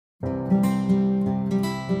Hello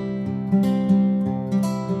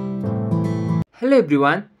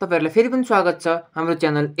everyone, तपाईहरुलाई फेरि पनि स्वागत छ हाम्रो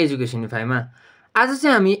च्यानल एजुकेशनिफाई मा। आज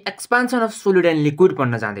चाहिँ हामी expansion of solid and liquid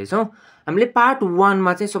पढ्न जाँदै छौं। हामीले पार्ट 1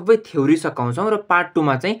 मा चाहिँ सबै थ्योरी सकाउँछौं र पार्ट 2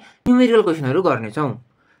 मा चाहिँ न्यूमेरिकल क्वेशनहरु गर्ने छौं।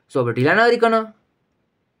 सो अब ढिला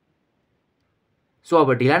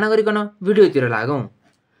नगरिकन भिडियोतिर लागौं।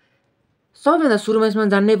 सबैभन्दा सुरुमा यसमा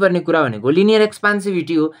जान्नै पर्ने कुरा भनेको लिनियर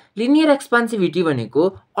एक्सपान्सिभिटी हो। लिनियर एक्सपान्सिभिटी भनेको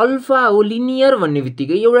अल्फा हो। लिनियर भन्ने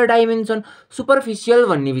बित्तिकै एउटा डाइमेन्सन, सुपरफिशियल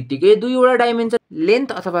भन्ने बित्तिकै दुईवटा डाइमेन्सन,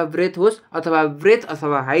 लेन्थ अथवा ब्रेथ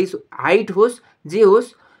अथवा हाइट होस्, जे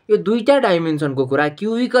होस्, यो दुईटा डाइमेन्सनको कुरा।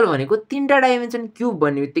 क्युबिकल भनेको तीनटा डाइमेन्सन, क्यूब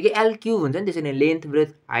भन्ने बित्तिकै एल क्यूब हुन्छ नि, त्यसैले लेन्थ, ब्रेथ,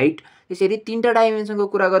 हाइट, त्यसरी तीनटा डाइमेन्सनको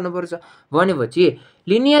कुरा गर्नुपर्छ। भनेपछि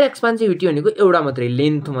लिनियर एक्सपान्सिभिटी भनेको एउटा मात्रै,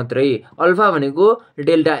 लेन्थ मात्रै। अल्फा भनेको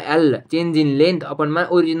delta L, change in length अपनमा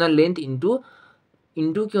original length into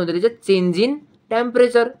के हुँदो रहेछ, चेन्ज इन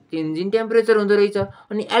टेम्परेचर हुँदो रहेछ।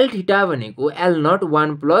 अनि एल थीटा भनेको L not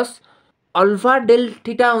 1 plus alpha del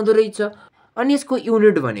theta हुँदो रहेछ। अनि यसको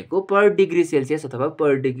युनिट भनेको पर डिग्री सेल्सियस अथवा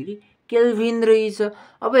पर डिग्री केल्भिन रहेछ।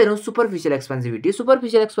 अब हेरौँ सुपरफिशियल एक्सपान्सिभिटी।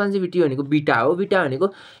 सुपरफिशियल एक्सपान्सिभिटी भनेको बीटा हो। बीटा भनेको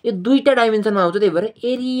यो दुईटा डाइमेन्सनमा आउँछ, त्यही भएर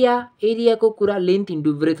एरियाको कुरा, लेन्थ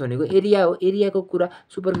इन्टु ब्रेथ भनेको एरिया हो। एरियाको कुरा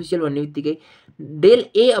सुपरफिशियल भन्ने बित्तिकै del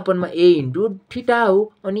A अपनमा a into theta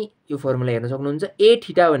हो। अनि यो फर्मुला हेर्न सक्नुहुन्छ, ए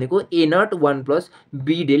थीटा भनेको ए not 1 plus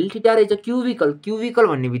be del theta रहेछ। क्युबिकल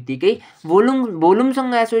भन्ने बित्तिकै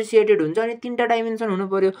भोल्युमसँग एसोसिएटेड हुन्छ। अनि तीनटा डाइमेन्सन हुनु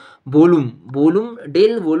पर्यो।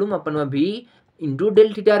 डेल भोल्युम अपनमा भी इन्टु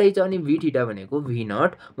डेल थीटा रहेछ। अनि भी थीटा भनेको भी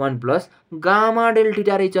not 1 plus gamma del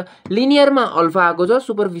theta रहेछ। लिनियरमा अल्फा आएको छ,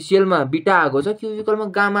 सुपरफिशियलमा बीटा आएको छ, क्युबिकलमा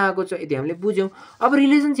गामा आएको छ। यति हामीले बुझ्यौं। अब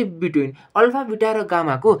रिलेसनशिप बिट्विन अल्फा, बीटा र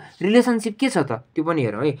गामाको रिलेसनशिप के छ त त्यो पनि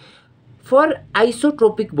हेरौँ है। फर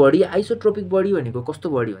आइसोट्रोपिक बडी भनेको कस्तो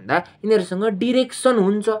बडी भन्दा यिनीहरुसँग डिरेक्सन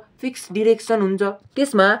हुन्छ, फिक्स डिरेक्सन हुन्छ।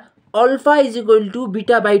 त्यसमा alpha is equal to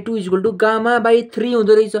beta by 2 is equal to gamma by 3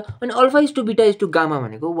 हुँदो रहेछ। अनि alpha is to beta is to gamma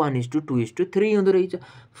भनेको 1:2:3 हुँदो रहेछ।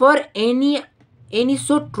 फर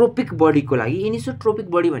एनिसोट्रोपिक बडीको लागि, एनिसोट्रोपिक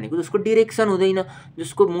बडी भनेको जसको डिरेक्सन हुँदैन,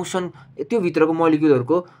 जसको मोसन, त्यो भित्रको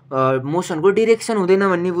मोलिक्युलहरुको मोसनको डिरेक्सन हुँदैन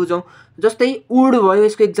भन्ने बुझौं। जस्तै वुड भयो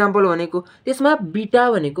यसको एक्जाम्पल भनेको। त्यसमा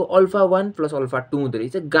बीटा भनेको अल्फा 1 प्लस अल्फा 2 हुँदो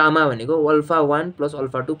रहेछ। गामा भनेको alpha 1 plus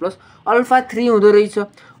alpha 2 plus alpha 3 हुँदो रहेछ।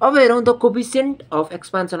 अब हेरौँ the coefficient of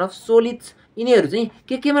expansion of solids. यिनीहरु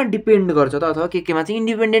चाहिँ केमा डिपेन्ड गर्छ त अथवा केमा चाहिँ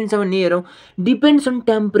इन्डिपेन्डेन्ट छ भन्ने हेरौँ। डिपेन्ड्स अन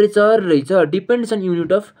टेम्परेचर रहेछ, depends on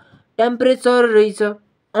unit of temperature रहेछ।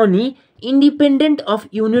 अनि independent of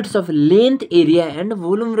units of length, area and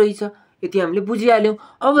volume रहेछ। यति हामीले बुझिहाल्यौं।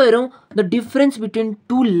 अब हेरौँ the difference between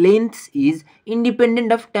two लेन्थ्स is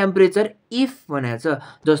independent of temperature if भनेको छ।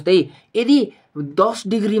 जस्तै यदि 10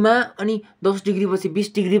 डिग्रीमा अनि 10 डिग्री पछि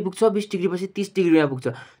 20 डिग्री पुग्छ, 20 डिग्री पछि 30 डिग्रीमा पुग्छ,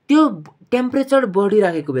 त्यो टेम्परेचर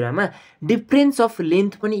बढिराखेको बेलामा डिफरेन्स अफ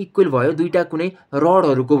लेन्थ पनि इक्वल भयो। दुईटा कुनै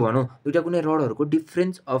रडहरुको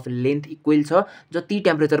डिफरेन्स अफ लेन्थ इक्वल छ जति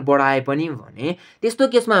टेम्परेचर बढाए पनि भने, त्यस्तो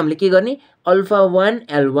केसमा हामीले के गर्ने, alpha 1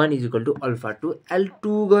 L1 is equal to alpha 2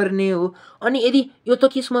 L2 गर्ने हो। अनि यदि यो त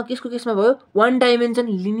केसको केसमा भयो, वान डाइमेन्सन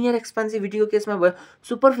लिनियर एक्सपान्सिभिटीको केसमा भयो।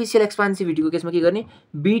 सुपरफिशियल एक्सपान्सिभिटीको केसमा के गर्ने,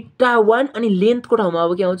 बीटा 1 अनि लेन्थको ठाउँमा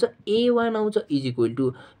अब के आउँछ, A1 आउँछ is equal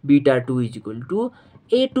to beta 2 is equal to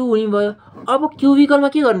A2 हुने भयो। अब क्युबिकलमा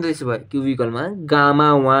के गर्ने रहेछ भयो, क्युबिकलमा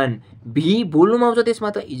गामा 1 भी भोल्युम आउँछ त्यसमा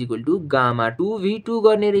त is equal to gamma 2 V2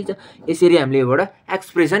 गर्ने रहेछ। यसरी हामीले यबाट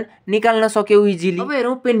एक्सप्रेसन निकाल्न सक्यौ इजिली। अब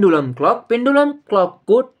हेरौँ pendulum clock. Pendulum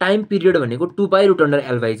क्लकको time period भनेको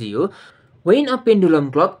 2π√L/g हो। When a pendulum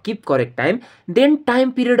clock keep correct time, then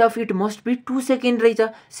time period of it must be 2 second रहेछ।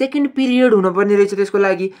 सेकेन्ड पिरियड हुनुपर्ने रहेछ त्यसको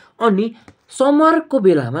लागि। अनि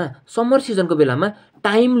समर सिजनको बेलामा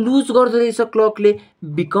टाइम लुज गर्दो रहेछ क्लकले,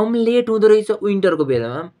 बिकम लेट हुँदो रहेछ।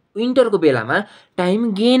 विन्टरको बेलामा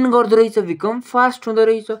टाइम गेन गर्दो रहेछ, बिकम फास्ट हुँदो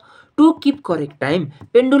रहेछ। To keep correct time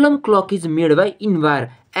pendulum clock is made by इन्भार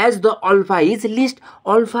as the alpha is list.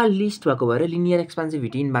 Alpha list भएको भएर लिनियर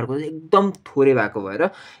एक्सपान्सिभिटी इन्भारको एकदम थोरै भएको भएर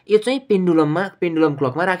यो चाहिँ पेन्डुलम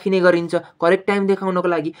क्लकमा राखिने गरिन्छ करेक्ट टाइम देखाउनको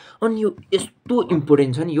लागि। अनि यो यस्तो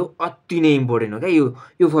इम्पोर्टेन्ट छ नि, यो अति नै इम्पोर्टेन्ट हो क्या।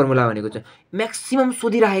 यो फर्मुला भनेको चाहिँ म्याक्सिमम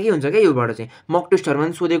सोधिराखेकै हुन्छ क्या। योबाट चाहिँ मक टेस्टहरुमा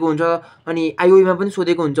पनि सोधेको हुन्छ, अनि IOE मा पनि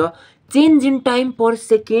सोधेको हुन्छ। Change in time per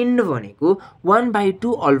second भनेको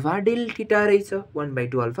 1/2 अल्फा डेल थीटा रहेछ,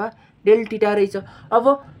 1/2 अल्फा डेल थीटा रहेछ।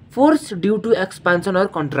 अब force due to expansion or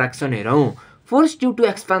contraction हेरौँ। Force due to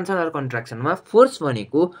expansion or कन्ट्राक्सनमा force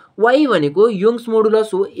भनेको y भनेको यंग्स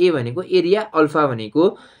मोडुलस हो, a भनेको एरिया, अल्फा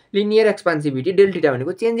भनेको लिनियर एक्सपान्सिभिटी, डेल थीटा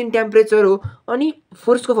भनेको चेन्ज इन टेम्परेचर हो। अनि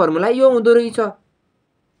फोर्सको फर्मुला यो हुँदो रहेछ।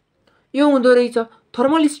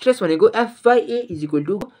 थर्मल स्ट्रेस भनेको F/A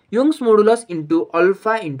 = Young's modulus into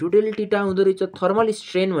alpha into del theta हुँदो रहेछ। थर्मल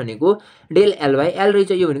स्ट्रेन भनेको डेल L/L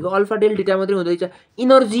रहेछ। यो भनेको अल्फा डेल थीटा मात्रै हुँदो रहेछ।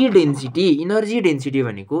 इनर्जी डेन्सिटी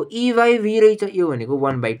भनेको E/V रहेछ। यो भनेको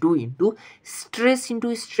 1/2 इन्टु स्ट्रेस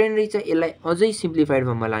इन्टु स्ट्रेन रहेछ। यसलाई अझै सिम्प्लिफाइड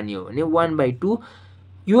फर्ममा लाने हो भने 1/2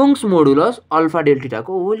 Young's modulus alpha del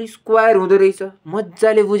थीटाको whole square हुँदो रहेछ।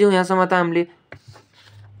 मज्जाले बुझ्यौं यहाँसम्म त हामीले।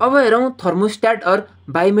 अब हेरौं थर्मोस्ट्याट अर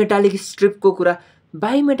बाइमेटालिक स्ट्रिपको कुरा।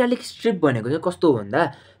 बाइमेटालिक स्ट्रिप भनेको चाहिँ कस्तो हो भन्दा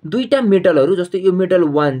दुईटा मेटलहरु जस्तो यो मेटल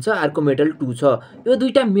 1 छ अर्को मेटल 2 छ। यो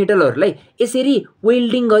दुईटा मेटलहरुलाई यसरी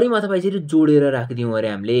वेल्डिङ गर्यौं अथवा यसरी जोडेर राखिदियौं अरे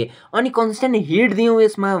हामीले। अनि कन्स्ट्यान्ट हिट दियौं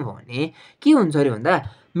यसमा भने के हुन्छ अरे भन्दा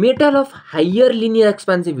metal of higher linear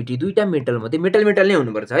expansivity दुईटा मेटल मध्ये मेटल नै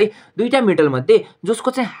हुनुपर्छ है। दुईटा मेटल मध्ये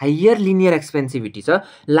जसको चाहिँ हायर लिनियर एक्सपेन्सिभिटी छ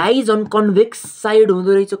लाइज अन कन्वेक्स साइड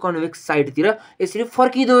हुँदो रहेछ। कन्वेक्स साइडतिर यसरी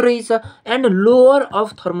फर्किदो रहेछ। And lower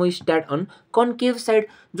of थर्मोस्ट्याट on concave side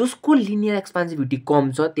जसको लिनियर एक्सपेन्सिभिटी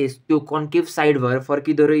कम छ त्यो कन्केभ साइड भएर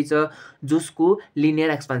फर्किदो रहेछ। जसको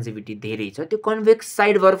लिनियर एक्सपेन्सिभिटी धेरै छ त्यो कन्वेक्स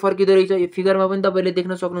साइड भएर फर्किदो रहेछ। यो फिगरमा पनि तपाईले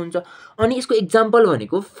देख्न सक्नुहुन्छ। अनि यसको एक्जाम्पल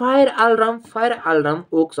भनेको फायर अलार्म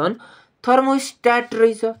वर्क्स अन थर्मोस्ट्याट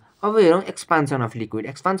रहेछ। अब हेरौं एक्सपान्सन अफ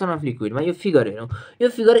लिक्विडमा यो फिगर हेरौं। यो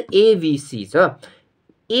फिगर ABC छ।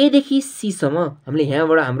 A देखि C सम्म हामीले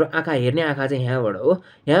यहाँबाट हाम्रो आँखा हेर्ने आँखा चाहिँ यहाँबाट हो।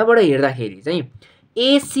 यहाँबाट हेर्दाखेरि चाहिँ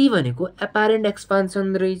AC भनेको एपारेन्ट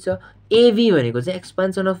एक्सपान्सन रहेछ। AB भनेको चाहिँ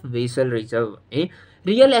एक्सपान्सन अफ भेसल रहेछ भने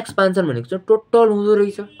रियल एक्सपान्सन भनेको चाहिँ टोटल हुँदो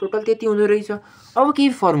रहेछ। टोटल त्यति हुँदो रहेछ। अब केही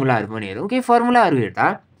फर्मुलाहरु पनि हेरौं। केही फर्मुलाहरु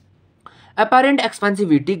हेर्दा एपारेन्ट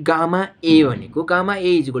एक्सपान्सिभिटी गामा A भनेको गामा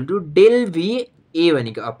A = डेल VA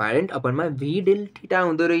भनेको अपारेन्ट अपनमा V डेल थीटा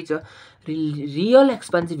हुँदो रहेछ। रियल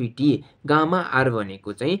एक्सपान्सिभिटी गामा R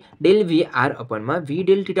भनेको चाहिँ del VR अपनमा V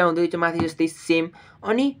del theta हुँदो रहेछ। माथि जस्तै सेम।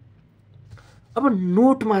 अनि अब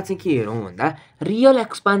नोटमा चाहिँ के हेरौं भन्दा रियल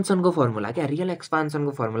एक्सपान्सनको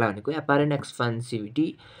फर्मुला भनेको एपारेन्ट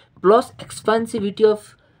एक्सपान्सिभिटी प्लस एक्सपान्सिभिटी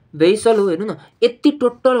अफ भेसल हो। हेर्नु न यति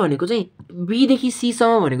टोटल भनेको चाहिँ B देखि C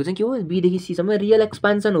सम्म भनेको चाहिँ के हो B देखि C सम्म रियल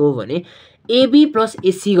एक्सपान्सन हो भने AB प्लस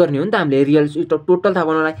AC गर्ने हो नि त हामीले रियल टोटल थाहा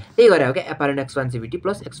पाउनलाई। त्यही गरे हो के एपारेन्ट एक्सपान्सिभिटी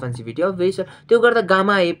प्लस एक्सपान्सिभिटी अफ भेसल। त्यो गर्दा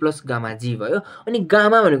gamma A plus gamma G भयो। अनि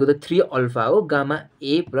गामा भनेको त 3 अल्फा हो। Gamma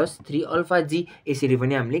A plus 3 alpha G यसरी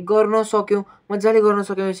पनि हामीले गर्न सक्यौं। मज्जाले गर्न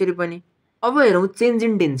सक्यौं यसरी पनि। अब हेरौं चेन्ज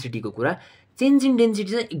इन डेन्सिटीको कुरा। चेन्ज इन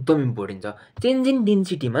डेन्सिटी चाहिँ एकदम इम्पोर्टेन्ट छ। चेन्ज इन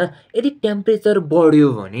डेन्सिटीमा यदि टेम्परेचर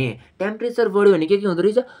बढ्यो भने के हुँदो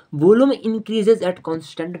रहेछ भोल्युम इन्क्रिजेस एट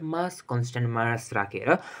कन्स्ट्यान्ट मास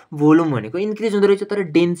राखेर भोल्युम भनेको इन्क्रिज हुँदो रहेछ तर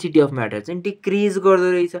डेन्सिटी अफ म्याटर चाहिँ डिक्रिज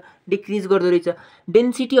गर्दो रहेछ।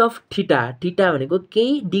 डेन्सिटी अफ थीटा भनेको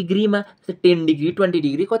केही डिग्रीमा 10 डिग्री 20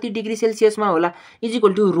 डिग्री कति डिग्री सेल्सियसमा होला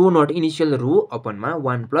 = रो not initial row अपनमा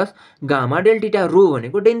 1 plus gamma del theta. रो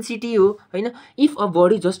भनेको डेन्सिटी हो हैन। If a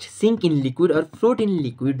body just sink in liquid or float in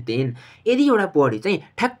liquid then यदि एउटा बडी चाहिँ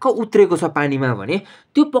ठ्याक्क उत्रेको छ पानीमा भने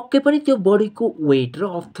त्यो पक्कै पनि त्यो बडीको वेट र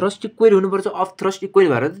अफ थ्रस्ट इक्वल हुनुपर्छ। अफ थ्रस्ट इक्वल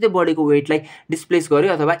भएर त्यो बडीको वेटलाई डिस्प्लेस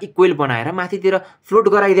गर्यो अथवा इक्वल बनाएर माथितिर फ्लोट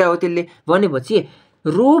गराइदिया हो त्यसले। भनेपछि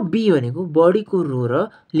रो B भनेको बडीको रो र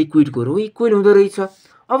लिक्विडको रो इक्वल हुँदो रहेछ।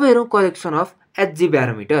 अब हेरौं करेक्सन अफ HG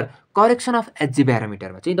ब्यारोमिटर।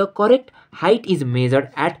 ब्यारोमिटरमा चाहिँ the correct height is measured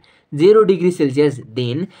at 0 degree Celsius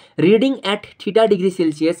then reading at theta degree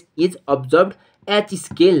Celsius is अब्जर्भड H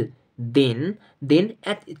scale then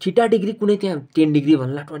at theta degree कुनै त्यहाँ 10 डिग्री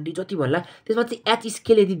भन्ला 20 जति भन्ला त्यसमा चाहिँ H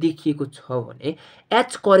स्केल यदि देखिएको छ भने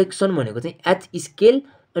H करेक्सन भनेको चाहिँ H स्केल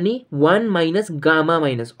अनि 1 minus gamma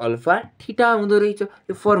minus alpha theta हुँदो रहेछ।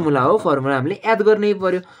 यो फर्मुला हो। फर्मुला हामीले याद गर्नै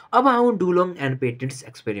पर्यो। अब आउँ डुलोङ and पेटिट्स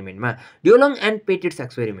एक्सपेरिमेन्टमा।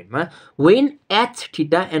 When H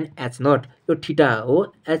theta and H not यो थीटा हो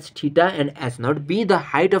H theta and H not be the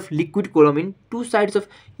height of liquid kolam in to sides of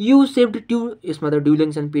you shaped tube. यसमा त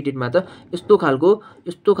डुलोङ एन्ड पेटिटमा त यस्तो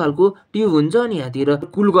खालको ट्युब हुन्छ अनि यहाँतिर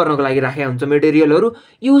कुल गर्नको लागि राखेको हुन्छ मेटेरियलहरु।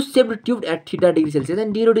 You shaped tube at theta degree Celsius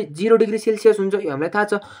and 0 degree Celsius हुन्छ। यो हामीलाई थाहा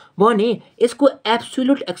छ भने यसको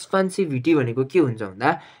एब्सोल्युट एक्सपान्सिभिटी भनेको के हुन्छ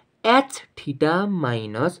भन्दा H theta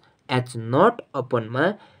minus H not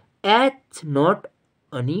अपनमा H not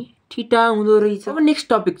अनि थीटा हुँदो रहेछ। अब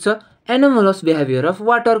नेक्स्ट टपिक छ एनोमलस बिहेभियर अफ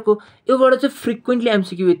वाटरको। योबाट चाहिँ फ्रिक्वेन्टली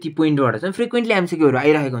एमसीक्यू यति पोइन्टबाट चाहिँ फ्रिक्वेन्टली एमसीक्यूहरु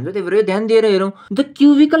आइरहेको हुन्छ। त्यही भएर यो ध्यान दिएर हेरौं। The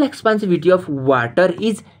cubical एक्सपान्सिभिटी of water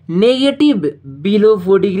is negative below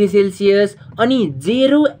 4 degree Celsius अनि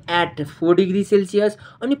 0 एट 4 डिग्री सेल्सियस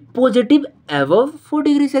अनि पोजिटिभ एबभ 4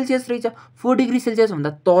 डिग्री सेल्सियस रहेछ। 4 डिग्री सेल्सियस भन्दा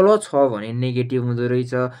तल छ भने नेगेटिभ हुँदो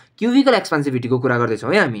रहेछ। क्युबिकल एक्सपान्सिभिटीको कुरा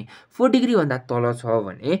गर्दैछौँ है हामी। 4 डिग्री भन्दा तल छ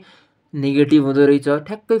भने नेगेटिभ हुँदो रहेछ।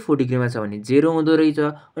 ठ्याक्कै 4 डिग्रीमा छ भने 0 हुँदो रहेछ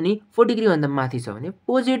अनि 4 डिग्री भन्दा माथि छ भने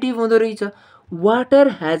पोजिटिभ हुँदो रहेछ। Water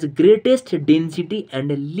has greatest density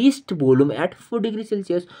and list volume at 4 degree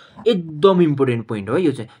Celsius. एकदम इम्पोर्टेन्ट पोइन्ट हो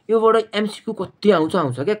यो चाहिँ, योबाट एमसिक्यू कति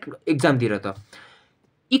आउँछ क्या एक्जामतिर त।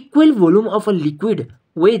 Equal volume of a liquid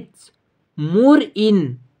weights more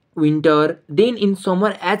in winter then in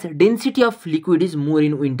summer as density of liquid is more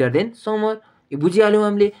in winter then summer. यो बुझिहाल्यौँ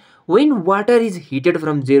हामीले। When water is heated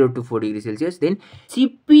from 0 to 4 degree Celsius, then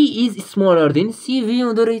Cp is smaller than Cv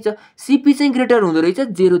हुँदो रहेछ। Cp चाहिँ greater हुँदो रहेछ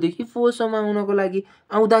 0 देखि 4 सम्म आउनको लागि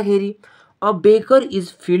आउँदाखेरि। A beaker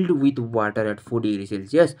is filled with water at 4 degree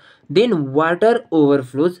Celsius, then water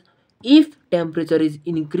overflows if temperature is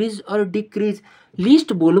increased or decreased।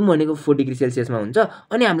 List volume भनेको 4 डिग्री सेल्सियसमा हुन्छ,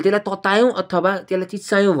 अनि हामीले त्यसलाई ततायौँ अथवा त्यसलाई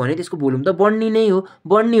चिसायौँ भने त्यसको भोल्युम त बढ्ने नै हो।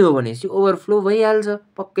 बढ्ने हो भनेपछि ओभरफ्लो भइहाल्छ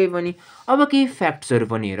पक्कै पनि। अब केही फ्याक्ट्सहरू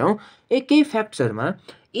पनि हेरौँ। केही फ्याक्ट्सहरूमा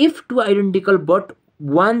if to identical but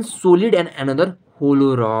one solid and another hollow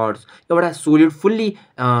rods, एउटा सोलिड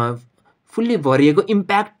फुल्ली भरिएको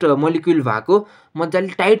इम्प्याक्ट मोलिक्युल भएको मजाले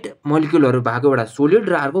टाइट मोलिक्युलहरू भएको एउटा सोलिड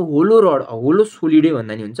र अर्को होलो रड होलो सोलिडै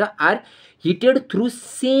भन्दा नि हुन्छ, are heated through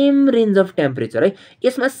same range of temperature है।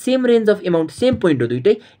 यसमा same range of amount same point हो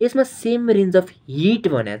दुइटै, यसमा सेम रेन्ज अफ हिट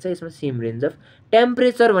भनेको छ, यसमा सेम रेन्ज अफ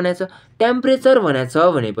टेम्परेचर भनेको छ। टेम्परेचर भनेको छ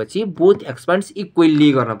भनेपछि बोथ एक्सपान्ड्स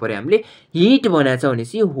इक्वल्ली गर्न पर्यो हामीले। हिट भनेको छ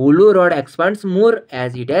भनेपछि होलो rod एक्सपान्ड्स more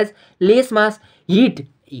as it as lace मास।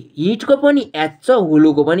 हिटको पनि एच छ,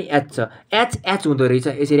 होलोको पनि एच छ, एच हुँदो रहेछ।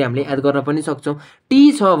 यसरी हामीले एड गर्न पनि सक्छौँ।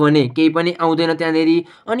 टी छ भने केही पनि आउँदैन त्यहाँनेरि,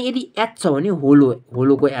 अनि यदि एच छ भने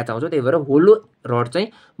होलोको एच आउँछ। त्यही भएर होलो रड चाहिँ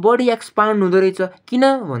बढी एक्सपान्ड हुँदो रहेछ। किन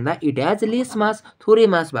भन्दा इट हेज लेस मास, थोरै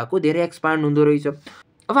मास भएको धेरै एक्सपान्ड हुँदो रहेछ।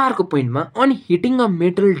 अब अर्को पोइन्टमा on heating a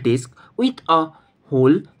metal disk with a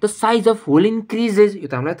whole the size of whole increases. यो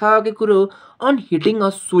त हामीलाई थाहाकै कुरो हो। On heating a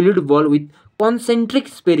solid ball with concentric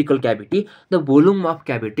spherical cavity the volume of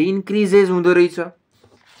cavity increases हुँदो रहेछ।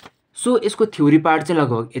 सो यसको थ्योरी पार्ट चाहिँ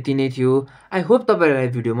लगभग यति नै थियो। आई होप तपाईँहरूलाई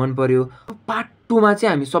भिडियो मन पर्यो। पार्ट 2मा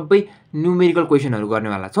चाहिँ हामी सबै न्युमेरिकल क्वेसनहरू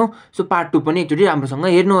गर्नेवाला छौँ। सो पार्ट 2 पनि एकचोटि राम्रोसँग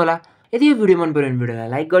हेर्नु होला। यदि यो भिडियो मन पर्यो भने भिडियोलाई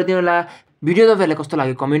लाइक गरिदिनु होला। भिडियो तपाईँहरूलाई कस्तो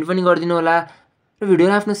लाग्यो कमेन्ट पनि गरिदिनु होला, र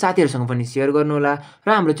भिडियोलाई आफ्नो साथीहरूसँग पनि सेयर गर्नु होला। र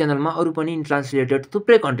हाम्रो च्यानलमा अरू पनि ट्रान्सलेटेड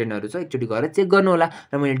थुप्रै कन्टेन्टहरू छ, एकचोटि गएर चेक गर्नु होला।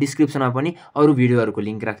 र मैले डिस्क्रिप्सनमा पनि अरू भिडियोहरूको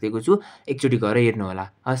लिङ्क राखिदिएको छु, एकचोटि गएर हेर्नु होला।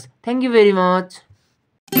 हस्, थ्याङ्क यू भेरी मच।